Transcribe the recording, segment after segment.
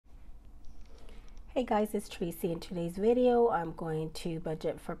Hey guys, it's Tracy. In today's video, I'm going to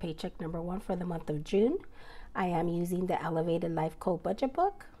budget for paycheck number 1 for the month of June. I am using the Elevated Life Code budget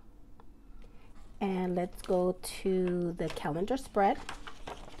book. And let's go to the calendar spread.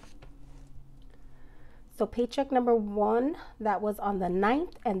 So paycheck number 1, that was on the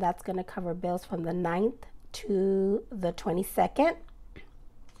 9th, and that's going to cover bills from the 9th to the 22nd.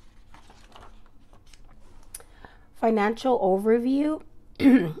 Financial overview.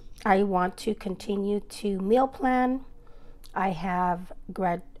 I want to continue to meal plan. I have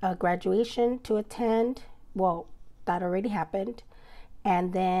graduation to attend. Well, that already happened.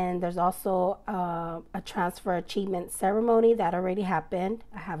 And then there's also a transfer achievement ceremony that already happened.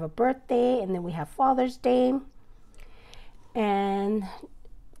 I have a birthday, and then we have Father's Day. And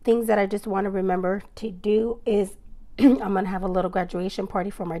things that I just want to remember to do is I'm going to have a little graduation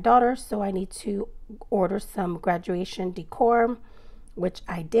party for my daughter. So I need to order some graduation decor, which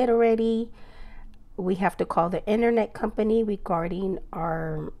I did already. We have to call the internet company regarding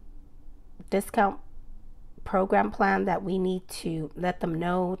our discount program plan that we need to let them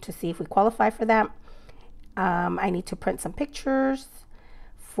know to see if we qualify for that. I need to print some pictures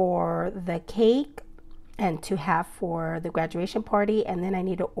for the cake and to have for the graduation party, and then I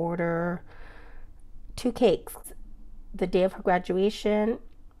need to order 2 cakes. The day of her graduation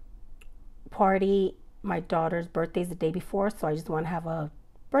party, my daughter's birthday is the day before, so I just want to have a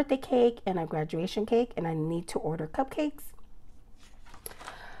birthday cake and a graduation cake, and I need to order cupcakes.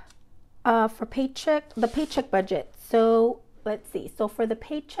 For paycheck, the paycheck budget. So let's see. So for the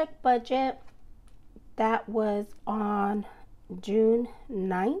paycheck budget, that was on June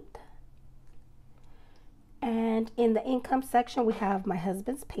 9th. And in the income section, we have my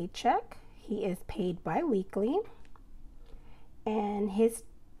husband's paycheck. He is paid bi-weekly. And his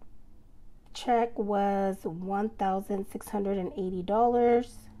check was $1,680.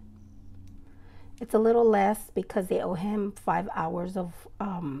 It's a little less because they owe him 5 hours of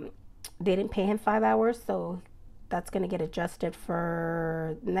they didn't pay him 5 hours, so that's going to get adjusted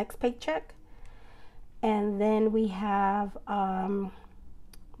for next paycheck. And then we have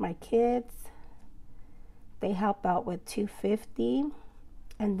my kids. They help out with $250,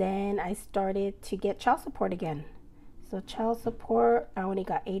 and then I started to get child support again. So child support, I only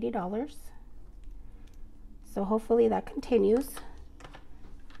got $80. So hopefully that continues.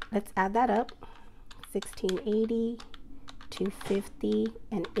 Let's add that up. 1680, 250,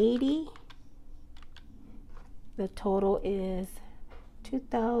 and 80. The total is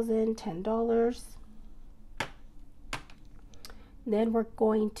 $2,010. Then we're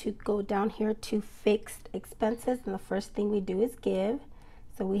going to go down here to fixed expenses, and the first thing we do is give.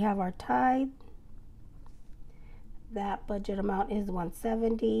 So we have our tithe. That budget amount is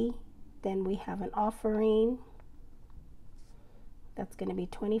 $170. Then we have an offering. That's going to be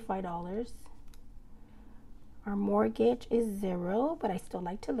 $25. Our mortgage is $0, but I still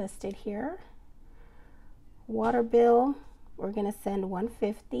like to list it here. Water bill, we're going to send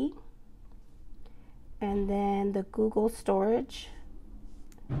 $150. And then the Google storage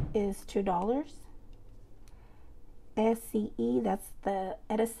is $2. SCE, that's the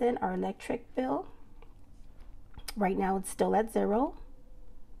Edison, our electric bill. Right now it's still at $0.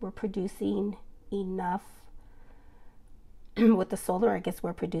 We're producing enough with the solar. I guess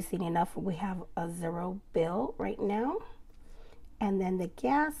we're producing enough. We have a $0 bill right now. And then the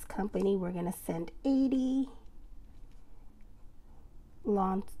gas company, we're going to send $80.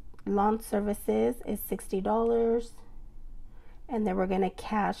 Lawn services is $60. And then we're going to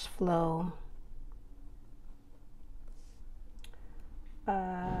cash flow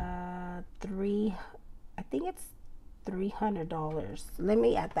I think it's $300. Let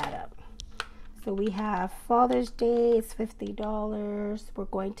me add that up. So we have Father's Day is $50. We're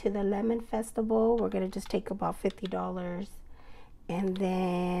going to the Lemon Festival. We're going to just take about $50. And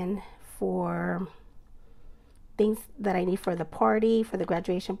then for things that I need for the party, for the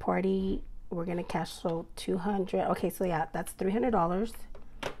graduation party, we're going to cash flow $200. Okay, so yeah, that's $300. All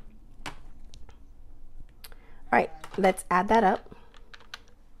right, let's add that up.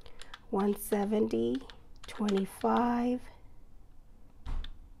 170, 25,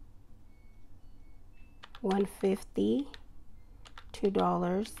 150,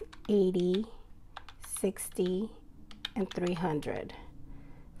 $2, 80, 60, and 300.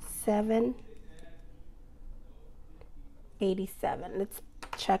 787. Let's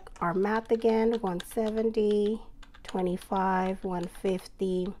check our math again. 170, 25,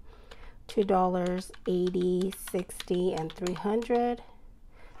 150, $2, 80, 60, and 300.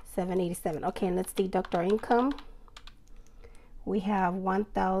 787. Okay, and let's deduct our income. We have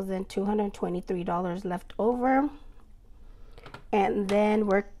 $1,223 left over. And then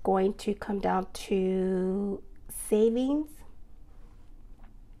we're going to come down to savings.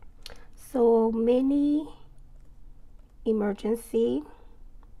 So mini emergency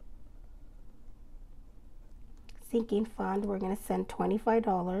sinking fund, we're going to send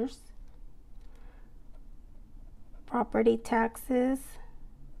 $25. Property taxes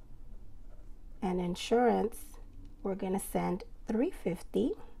and insurance, we're going to send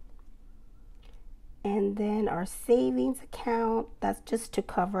 $350. And then our savings account, that's just to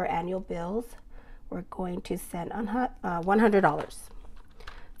cover annual bills, we're going to send $100.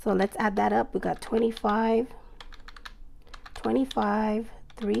 So let's add that up. We got 25,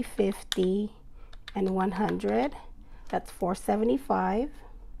 350, and 100. That's 475.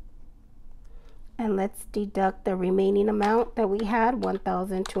 And let's deduct the remaining amount that we had,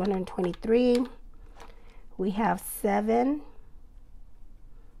 1,223. We have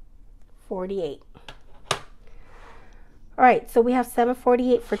 748. All right, so we have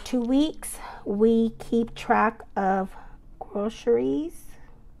 748 for 2 weeks. We keep track of groceries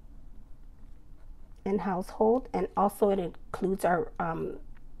and household, and also it includes our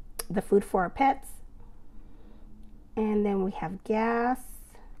the food for our pets. And then we have gas,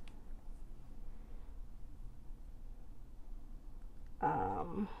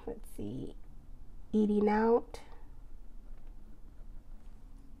 let's see, eating out,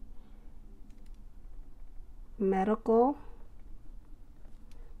 medical,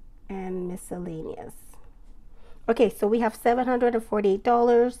 and miscellaneous. Okay, so we have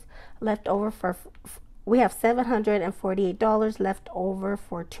 $748 left over for, we have $748 left over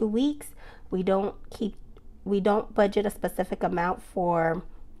for 2 weeks. We don't budget a specific amount for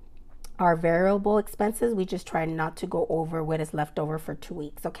our variable expenses. We just try not to go over what is left over for 2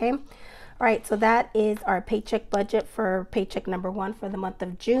 weeks, okay? All right, so that is our paycheck budget for paycheck number 1 for the month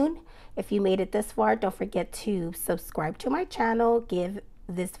of June. If you made it this far, don't forget to subscribe to my channel, give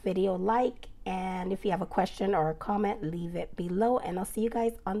this video a like, and if you have a question or a comment, leave it below, and I'll see you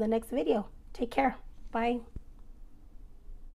guys on the next video. Take care. Bye.